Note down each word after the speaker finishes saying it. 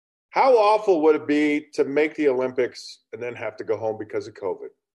How awful would it be to make the Olympics and then have to go home because of COVID?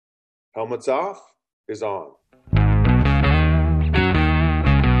 Helmets off is on.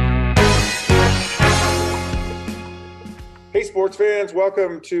 Hey, sports fans,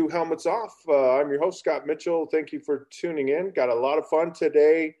 welcome to Helmets Off. I'm your host, Scott Mitchell. Thank you for tuning in. Got a lot of fun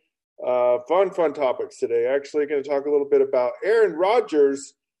today. Fun topics today. Actually, going to talk a little bit about Aaron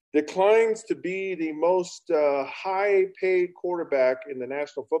Rodgers declines to be the most high-paid quarterback in the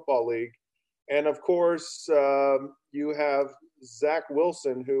National Football League. And, of course, you have Zach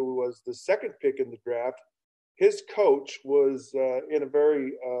Wilson, who was the second pick in the draft. His coach was in a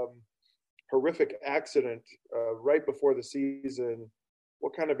very horrific accident right before the season.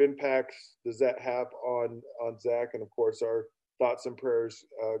 What kind of impact does that have on Zach? And, of course, our thoughts and prayers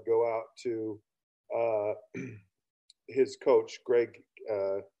go out to his coach, Greg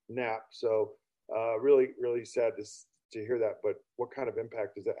Knapp. So really, really sad to hear that. But what kind of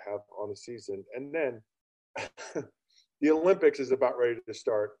impact does that have on the season? And then the Olympics is about ready to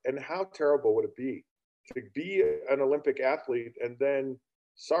start. And how terrible would it be to be an Olympic athlete and then,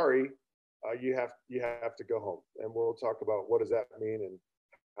 you have to go home. And we'll talk about what does that mean and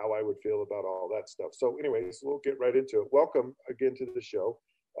how I would feel about all that stuff. So anyways, we'll get right into it. Welcome again to the show.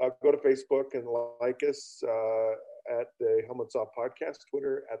 Go to Facebook and like us at the Helmets Off Podcast,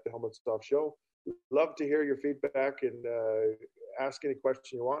 Twitter at the Helmets Off Show. Love to hear your feedback and ask any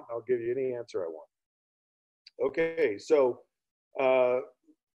question you want. I'll give you any answer I want. Okay, so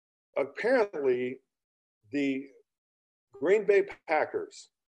apparently the Green Bay Packers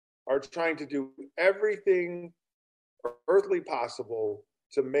are trying to do everything earthly possible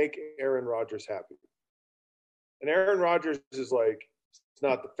to make Aaron Rodgers happy. And Aaron Rodgers is like, it's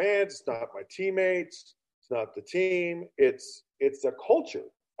not the fans, it's not my teammates, it's not the team, it's a culture,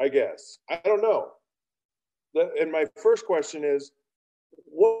 I guess. I don't know. And my first question is,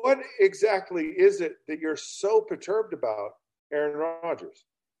 what exactly is it that you're so perturbed about Aaron Rodgers?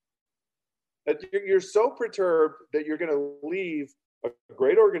 That you're so perturbed that you're going to leave a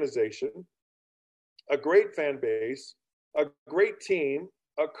great organization, a great fan base, a great team,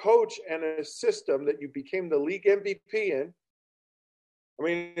 a coach, and a system that you became the league MVP in. I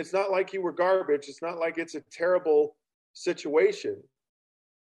mean, it's not like you were garbage. It's not like it's a terrible situation.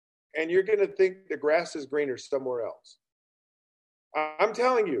 And you're going to think the grass is greener somewhere else. I'm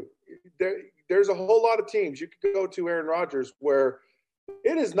telling you, there's a whole lot of teams you could go to, Aaron Rodgers, where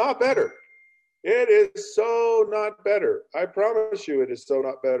it is not better. It is so not better. I promise you it is so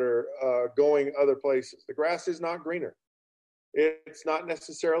not better going other places. The grass is not greener. It's not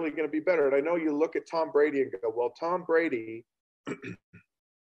necessarily going to be better. And I know you look at Tom Brady and go, well, Tom Brady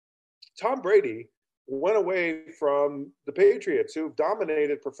went away from the Patriots, who've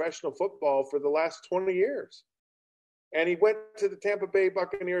dominated professional football for the last 20 years. And he went to the Tampa Bay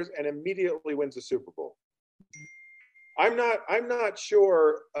Buccaneers and immediately wins the Super Bowl. I'm not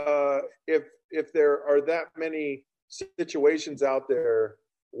sure if there are that many situations out there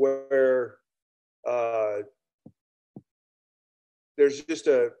where there's just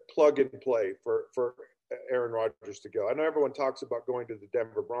a plug and play for Aaron Rodgers to go. I know everyone talks about going to the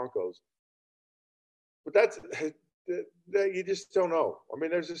Denver Broncos, but that's that you just don't know. I mean,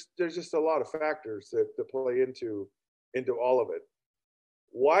 there's just a lot of factors that play into all of it.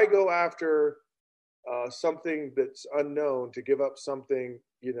 Why go after something that's unknown to give up something,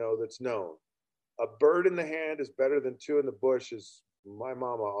 that's known? A bird in the hand is better than two in the bush, as my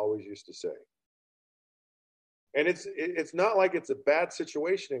mama always used to say. And it's not like it's a bad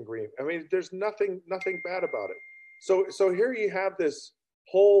situation in Green. I mean, there's nothing bad about it. So here you have this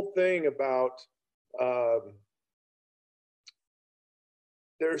whole thing about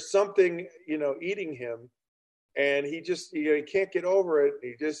there's something, eating him, and he just he can't get over it.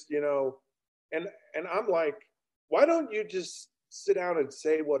 He just and I'm like, why don't you just sit down and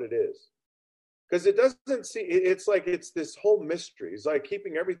say what it is? Because it doesn't see. It's like it's this whole mystery. It's like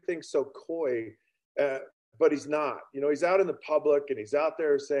keeping everything so coy, but he's not. He's out in the public and he's out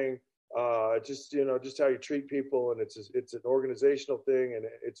there saying, just how you treat people, and it's an organizational thing and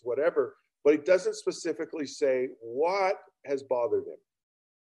it's whatever. But he doesn't specifically say what has bothered him.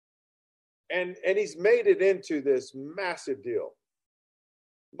 And he's made it into this massive deal.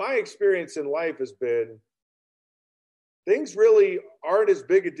 My experience in life has been things really aren't as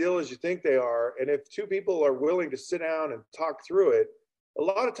big a deal as you think they are. And if two people are willing to sit down and talk through it, a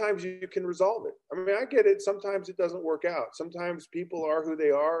lot of times you can resolve it. I mean, I get it. Sometimes it doesn't work out. Sometimes people are who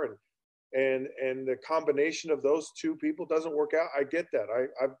they are, and the combination of those two people doesn't work out. I get that.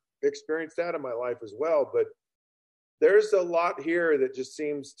 I've experienced that in my life as well. But there's a lot here that just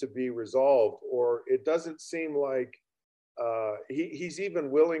seems to be resolved, or it doesn't seem like He's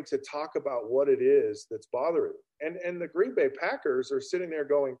even willing to talk about what it is that's bothering him. And the Green Bay Packers are sitting there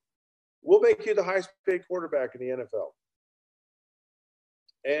going, "We'll make you the highest paid quarterback in the NFL,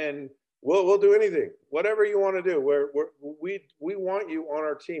 and we'll do anything, whatever you want to do. We want you on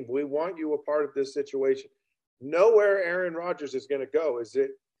our team. We want you a part of this situation." Nowhere Aaron Rodgers is going to go is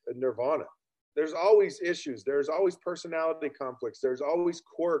it nirvana. There's always issues. There's always personality conflicts. There's always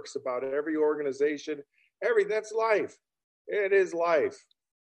quirks about every organization. That's life. It is life.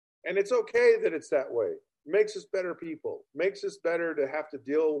 And it's okay that it's that way. It makes us better people. It makes us better to have to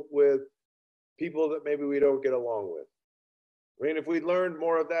deal with people that maybe we don't get along with. I mean, if we learned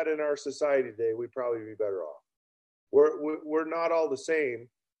more of that in our society today, we'd probably be better off. We're not all the same,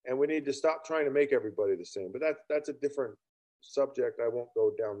 and we need to stop trying to make everybody the same. But that's a different subject. I won't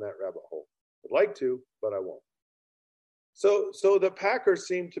go down that rabbit hole. I'd like to, but I won't. So the Packers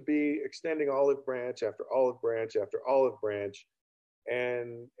seem to be extending olive branch after olive branch after olive branch,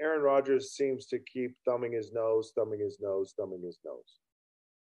 and Aaron Rodgers seems to keep thumbing his nose. But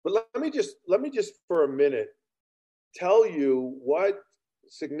let me just for a minute tell you what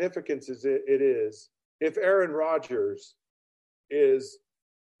significance it is if Aaron Rodgers is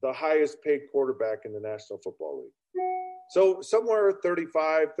the highest paid quarterback in the National Football League. So somewhere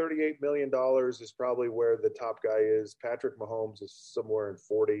 $35-38 million is probably where the top guy is. Patrick Mahomes is somewhere in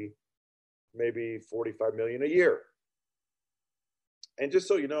 40, maybe 45 million a year. And just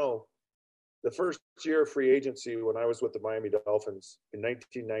so you know, the first year of free agency when I was with the Miami Dolphins in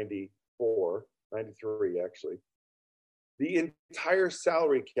 1994, 93 actually, the entire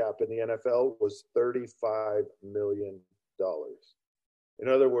salary cap in the NFL was $35 million. In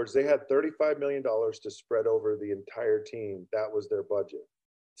other words, they had $35 million to spread over the entire team. That was their budget.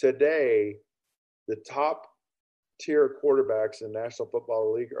 Today, the top tier quarterbacks in the National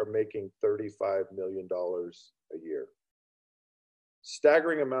Football League are making $35 million a year.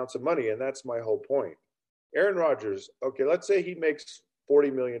 Staggering amounts of money, and that's my whole point. Aaron Rodgers, okay, let's say he makes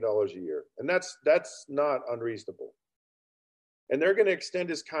 $40 million a year, and that's not unreasonable. And they're going to extend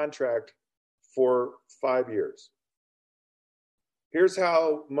his contract for 5 years. Here's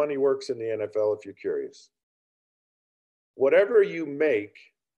how money works in the NFL if you're curious. Whatever you make,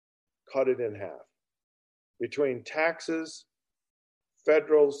 cut it in half. Between taxes,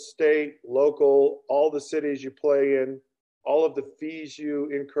 federal, state, local, all the cities you play in, all of the fees you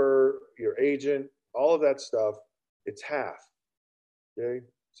incur, your agent, all of that stuff, it's half. Okay?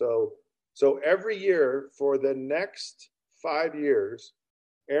 So every year for the next 5 years,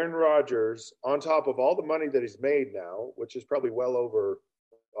 Aaron Rodgers, on top of all the money that he's made now, which is probably well over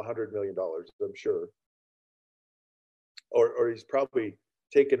 $100 million, I'm sure, or he's probably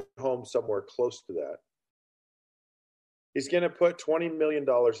taken home somewhere close to that, he's going to put $20 million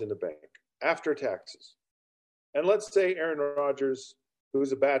in the bank after taxes. And let's say Aaron Rodgers,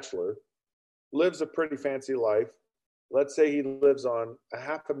 who's a bachelor, lives a pretty fancy life. Let's say he lives on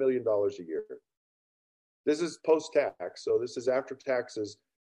 $500,000 a year. This is post-tax, so this is after taxes.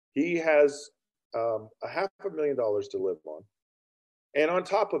 He has $500,000 to live on. And on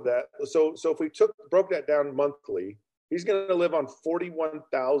top of that, so if we broke that down monthly, he's going to live on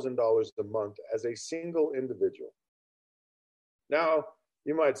 $41,000 a month as a single individual. Now,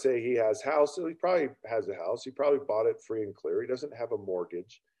 you might say he has house. He probably has a house. He probably bought it free and clear. He doesn't have a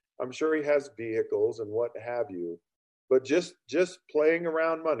mortgage. I'm sure he has vehicles and what have you. But just playing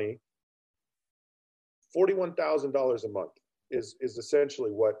around money, $41,000 a month is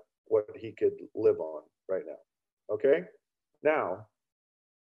essentially what he could live on right now. Okay? Now,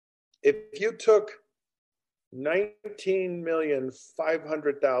 if you took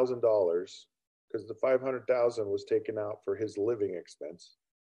 $19,500,000, because the $500,000 was taken out for his living expense,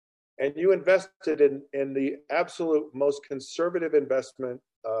 and you invested in the absolute most conservative investment,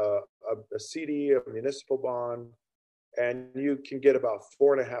 a CD, a municipal bond, and you can get about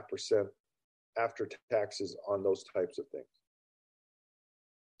 4.5% after taxes on those types of things.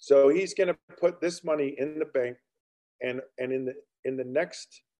 So he's going to put this money in the bank, and in the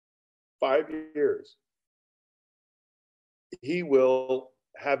next 5 years, he will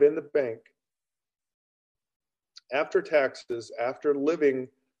have in the bank, after taxes, after living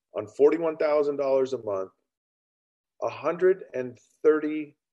on $41,000 a month,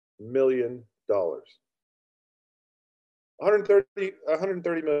 $130 million.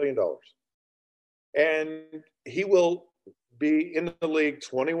 $130 million. And he will be in the league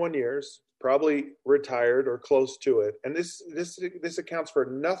 21 years, probably retired or close to it. And this accounts for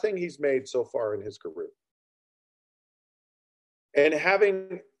nothing he's made so far in his career. And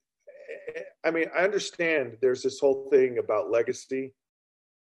I understand there's this whole thing about legacy.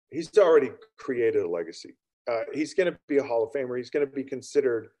 He's already created a legacy. he's going to be a Hall of Famer. He's going to be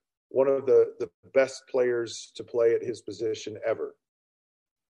considered one of the best players to play at his position ever.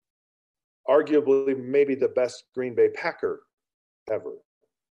 Arguably, maybe the best Green Bay Packer ever.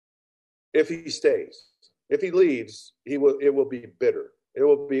 If he stays. If he leaves, it will be bitter. It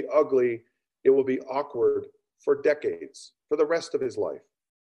will be ugly. It will be awkward for decades, for the rest of his life.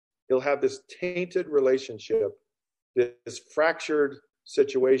 He'll have this tainted relationship, this fractured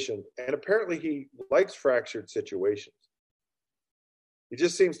situation. And apparently he likes fractured situations. He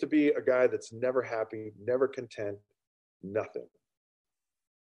just seems to be a guy that's never happy, never content, nothing.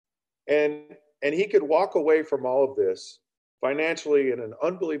 And he could walk away from all of this financially in an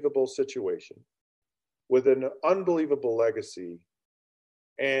unbelievable situation with an unbelievable legacy.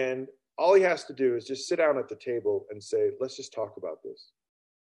 And all he has to do is just sit down at the table and say, let's just talk about this.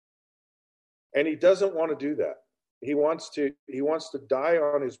 And he doesn't want to do that. He wants to die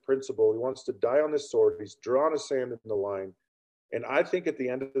on his principle. He wants to die on this sword. He's drawn a sand in the line. And I think at the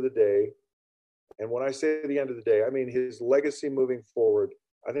end of the day, and when I say the end of the day, I mean his legacy moving forward,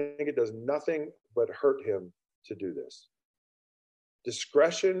 I think it does nothing but hurt him to do this.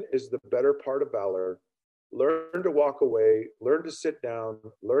 Discretion is the better part of valor. Learn to walk away, learn to sit down,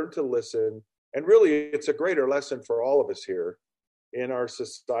 learn to listen. And really, it's a greater lesson for all of us here in our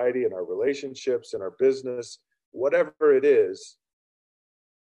society, in our relationships, in our business, whatever it is.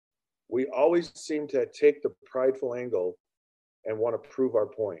 We always seem to take the prideful angle and want to prove our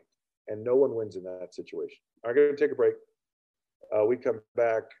point. And no one wins in that situation. I'm going to take a break. We come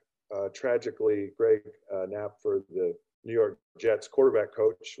back. Tragically, Greg Knapp, for the New York Jets quarterback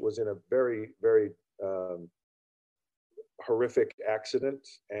coach, was in a very, very horrific accident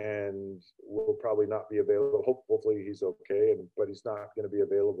and will probably not be available. Hopefully he's okay, but he's not going to be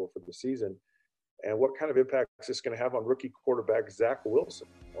available for the season. And what kind of impact is this going to have on rookie quarterback Zach Wilson?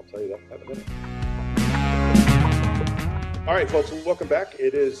 I'll tell you that in a minute. All right, folks, welcome back.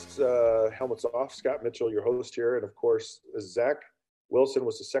 It is Helmets Off. Scott Mitchell, your host here. And, of course, Zach Wilson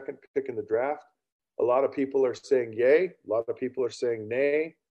was the second pick in the draft. A lot of people are saying yay. A lot of people are saying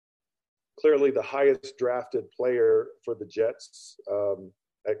nay. Clearly the highest drafted player for the Jets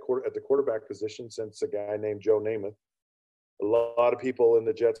at the quarterback position since a guy named Joe Namath. A lot of people in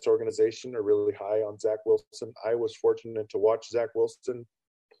the Jets organization are really high on Zach Wilson. I was fortunate to watch Zach Wilson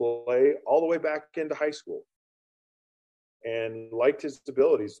play all the way back into high school and liked his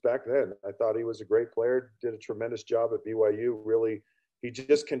abilities back then. I thought he was a great player, did a tremendous job at BYU. Really, he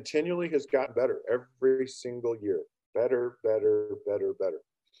just continually has gotten better every single year. Better, better, better, better.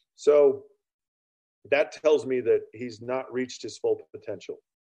 So that tells me that he's not reached his full potential.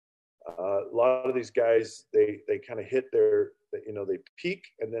 A lot of these guys, they kind of hit they peak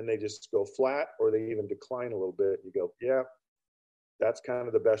and then they just go flat, or they even decline a little bit. You go, yeah, that's kind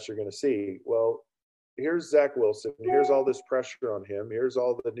of the best you're going to see. Well, here's Zach Wilson. Here's all this pressure on him. Here's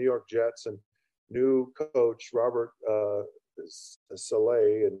all the New York Jets and new coach Robert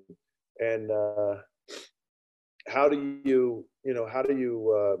Saleh, and how do you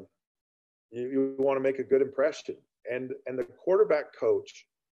want to make a good impression, and the quarterback coach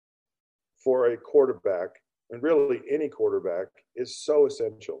for a quarterback, and really any quarterback, is so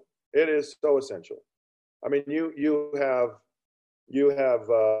essential. It is so essential. I mean, you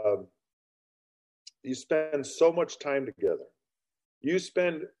spend so much time together. You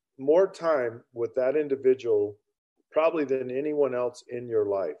spend more time with that individual probably than anyone else in your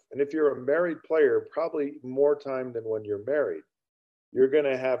life. And if you're a married player, probably more time than when you're married. You're going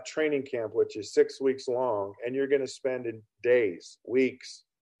to have training camp, which is 6 weeks long, and you're going to spend in days, weeks,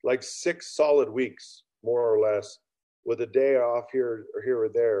 like 6 solid weeks, more or less, with a day off here or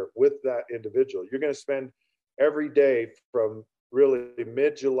there with that individual. You're going to spend every day from really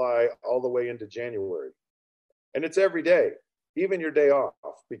mid-July all the way into January. And it's every day, even your day off,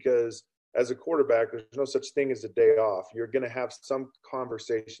 because as a quarterback, there's no such thing as a day off. You're going to have some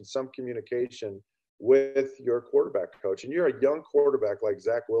conversation, some communication with your quarterback coach. And you're a young quarterback like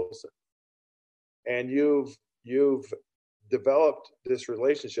Zach Wilson. And you've developed this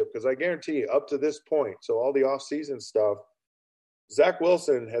relationship, because I guarantee you, up to this point, so all the off-season stuff, Zach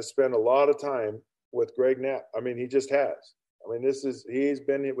Wilson has spent a lot of time with Greg Knapp. I mean, he just has. I mean, he's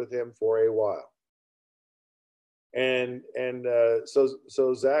been with him for a while. And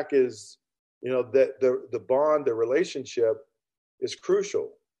so Zach is, the bond, the relationship is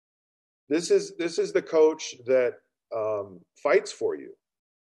crucial. This is the coach that fights for you.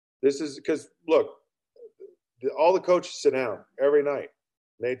 This is because, look, all the coaches sit down every night.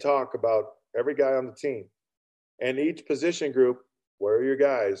 And they talk about every guy on the team. And each position group, where are your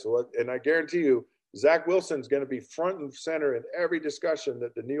guys? And I guarantee you, Zach Wilson's going to be front and center in every discussion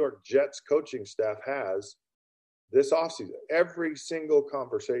that the New York Jets coaching staff has this offseason, every single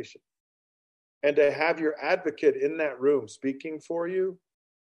conversation. And to have your advocate in that room speaking for you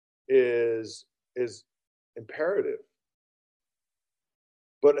is imperative.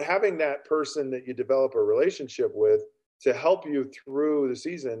 But having that person that you develop a relationship with to help you through the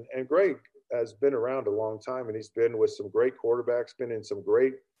season, and Greg has been around a long time, and he's been with some great quarterbacks, been in some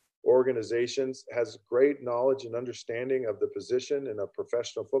great organizations, has great knowledge and understanding of the position and of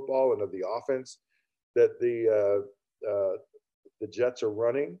professional football and of the offense that the Jets are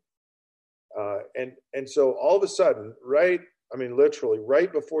running. And so all of a sudden, literally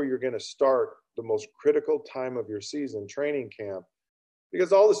right before you're going to start the most critical time of your season, training camp,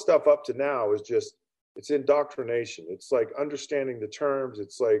 because all the stuff up to now is just, it's indoctrination. It's like understanding the terms.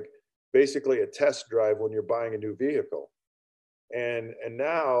 It's like basically a test drive when you're buying a new vehicle. And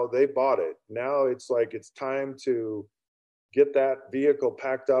now they bought it. Now it's like it's time to get that vehicle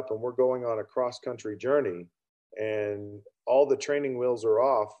packed up, and we're going on a cross-country journey. And all the training wheels are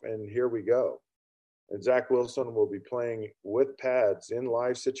off, and here we go. And Zach Wilson will be playing with pads in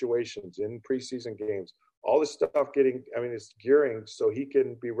live situations, in preseason games. All this stuff it's gearing so he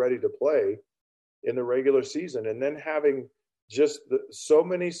can be ready to play in the regular season. And then having just so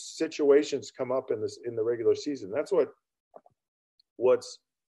many situations come up in the regular season. That's what's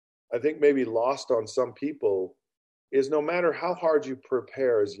I think maybe lost on some people is no matter how hard you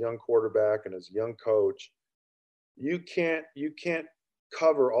prepare as a young quarterback and as a young coach, you can't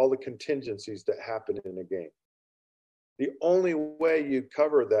cover all the contingencies that happen in a game. The only way you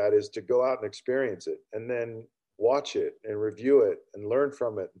cover that is to go out and experience it and then watch it and review it and learn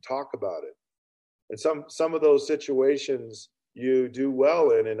from it and talk about it. And some of those situations you do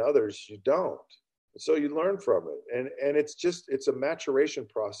well in, and others you don't. So you learn from it. And it's a maturation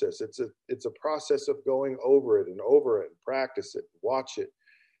process. It's a process of going over it and practice it, watch it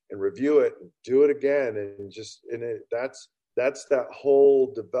and review it and do it again. That's that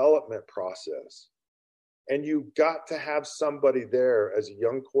whole development process. And you got to have somebody there as a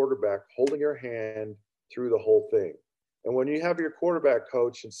young quarterback holding your hand through the whole thing. And when you have your quarterback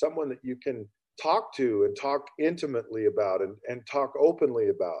coach and someone that you can talk to and talk intimately about and talk openly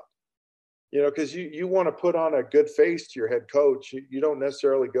about, because you want to put on a good face to your head coach. You don't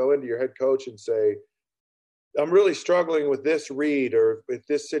necessarily go into your head coach and say, I'm really struggling with this read or with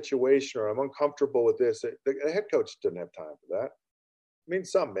this situation, or I'm uncomfortable with this. The head coach doesn't have time for that. I mean,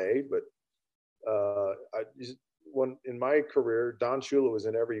 some may, but in my career, Don Shula was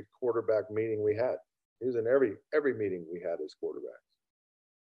in every quarterback meeting we had. He was in every meeting we had as quarterbacks.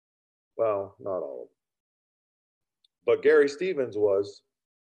 Well, not all of them. But Gary Stevens was,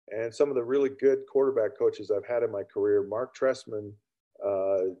 and some of the really good quarterback coaches I've had in my career, Mark Trestman,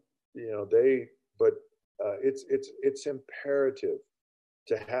 it's imperative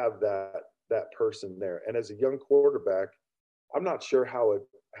to have that person there. And as a young quarterback, I'm not sure how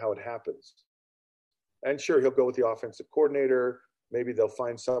it happens. And sure, he'll go with the offensive coordinator. Maybe they'll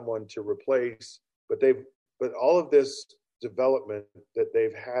find someone to replace. But all of this development that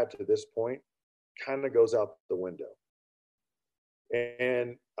they've had to this point kind of goes out the window.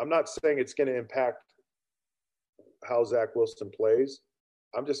 And I'm not saying it's going to impact how Zach Wilson plays.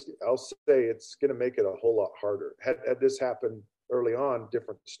 I'll say it's going to make it a whole lot harder. Had this happened early on,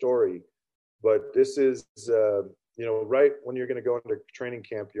 different story. But this is, right when you're going to go into training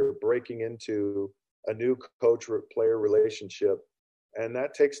camp, you're breaking into a new coach-player relationship. And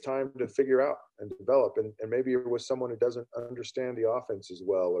that takes time to figure out and develop. And maybe you're with someone who doesn't understand the offense as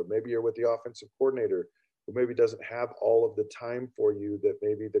well, or maybe you're with the offensive coordinator who maybe doesn't have all of the time for you that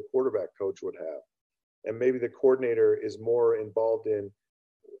maybe the quarterback coach would have. And maybe the coordinator is more involved in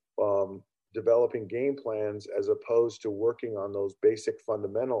developing game plans as opposed to working on those basic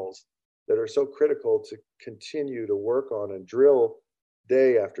fundamentals that are so critical to continue to work on and drill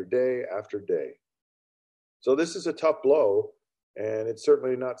day after day after day. So this is a tough blow, and it's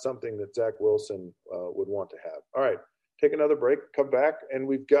certainly not something that Zach Wilson would want to have. All right, take another break, come back, and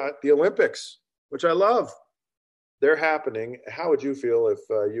we've got the Olympics, which I love. They're happening. How would you feel if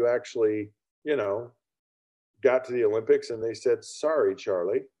you actually, got to the Olympics and they said, sorry,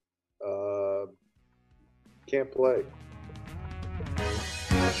 Charlie, can't play?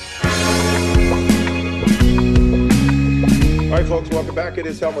 All right, folks, welcome back. It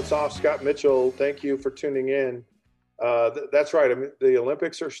is Helmets Off. Scott Mitchell, thank you for tuning in. That's right. I mean, the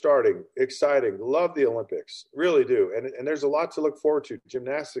Olympics are starting. Exciting. Love the Olympics. Really do. And there's a lot to look forward to.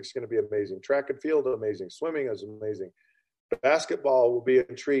 Gymnastics is going to be amazing. Track and field, amazing. Swimming is amazing. Basketball will be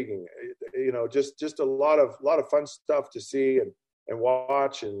intriguing. Just a lot of fun stuff to see and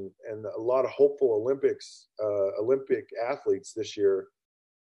watch, and a lot of hopeful Olympic athletes this year.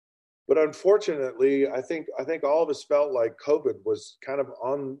 But unfortunately, I think all of us felt like COVID was kind of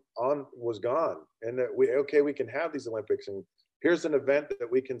was gone, and that we can have these Olympics, and here's an event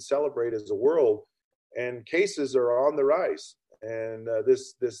that we can celebrate as a world, and cases are on the rise, and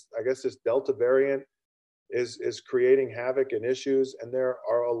this Delta variant is creating havoc and issues, and there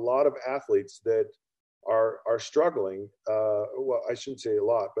are a lot of athletes that are struggling. Well, I shouldn't say a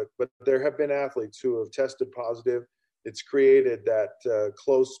lot, but there have been athletes who have tested positive. It's created that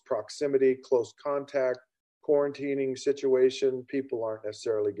close proximity, close contact, quarantining situation. People aren't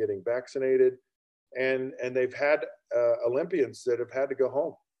necessarily getting vaccinated, and they've had Olympians that have had to go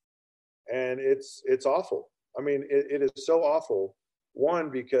home, and it's awful. I mean, it is so awful.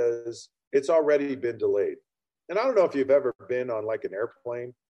 One, because it's already been delayed, and I don't know if you've ever been on like an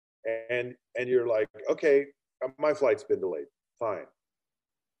airplane, and you're like, okay, my flight's been delayed, fine.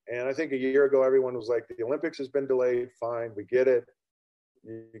 And I think a year ago, everyone was like, the Olympics has been delayed. Fine, we get it.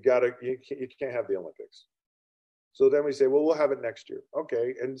 You can't have the Olympics. So then we say, well, we'll have it next year.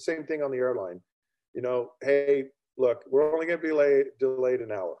 Okay. And same thing on the airline. Hey, look, we're only going to be delayed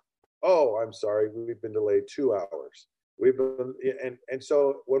an hour. Oh, I'm sorry. We've been delayed 2 hours. And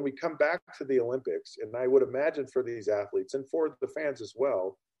so when we come back to the Olympics, and I would imagine for these athletes and for the fans as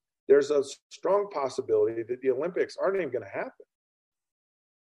well, there's a strong possibility that the Olympics aren't even going to happen.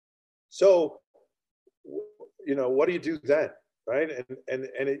 So, what do you do then, right? And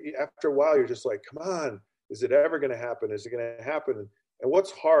after a while, you're just like, come on, is it ever going to happen? Is it going to happen? And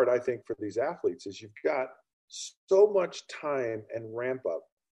what's hard, I think, for these athletes is you've got so much time and ramp up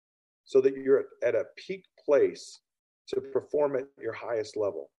so that you're at a peak place to perform at your highest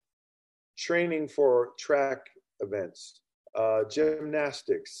level. Training for track events,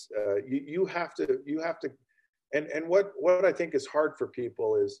 gymnastics, you have to, and what I think is hard for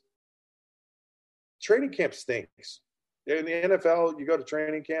people is, training camp stinks. In the NFL, you go to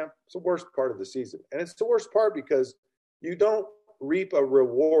training camp, it's the worst part of the season. And it's the worst part because you don't reap a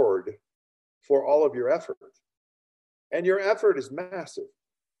reward for all of your effort. And your effort is massive.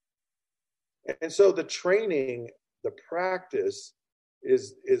 And so the training, the practice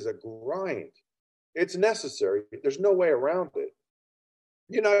is a grind. It's necessary. There's no way around it.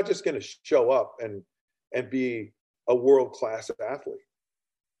 You're not just going to show up and be a world-class athlete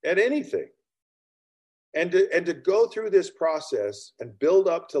at anything. And to go through this process and build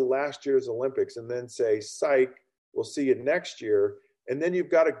up to last year's Olympics and then say, psych, we'll see you next year. And then you've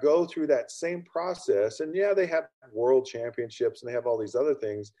got to go through that same process. And yeah, they have world championships and they have all these other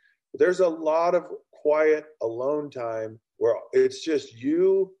things. But there's a lot of quiet alone time where it's just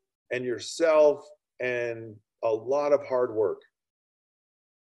you and yourself and a lot of hard work.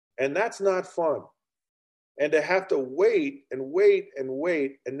 And that's not fun. And to have to wait and wait and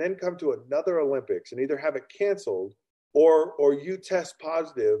wait and then come to another Olympics and either have it canceled or you test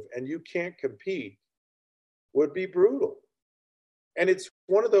positive and you can't compete would be brutal. And it's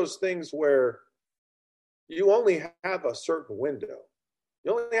one of those things where you only have a certain window.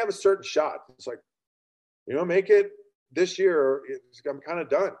 You only have a certain shot. It's like, make it this year. I'm kind of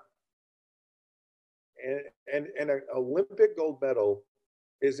done. And an Olympic gold medal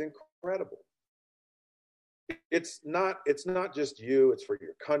is incredible. It's not just you, it's for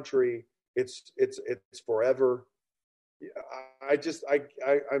your country. It's forever.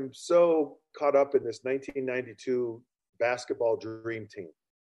 I'm so caught up in this 1992 basketball dream team.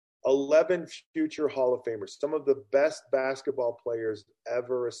 11 future Hall of Famers, some of the best basketball players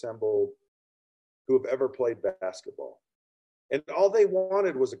ever assembled who have ever played basketball. And all they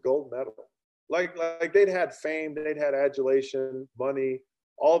wanted was a gold medal. Like they'd had fame, they'd had adulation, money,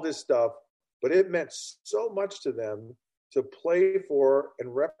 all this stuff. But it meant so much to them to play for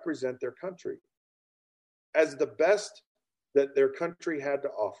and represent their country as the best that their country had to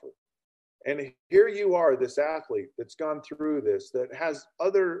offer. And here you are, this athlete that's gone through this, that has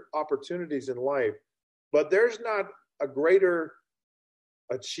other opportunities in life, but there's not a greater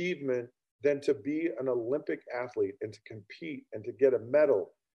achievement than to be an Olympic athlete and to compete and to get a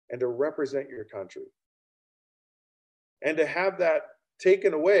medal and to represent your country. And to have that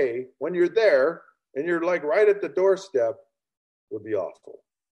taken away when you're there and you're like right at the doorstep would be awful.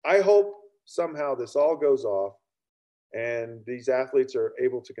 I hope somehow this all goes off and these athletes are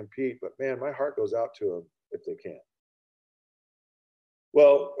able to compete, but man, my heart goes out to them if they can't.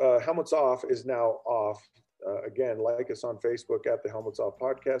 Well, Helmets Off is now off. Again, like us on Facebook at the Helmets Off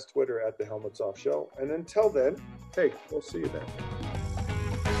Podcast, Twitter at the Helmets Off Show. And until then, hey, we'll see you then.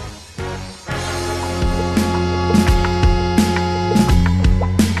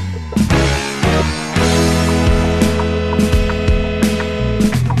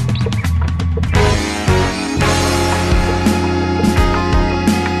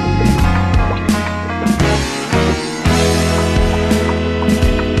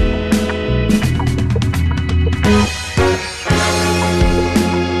 Bye.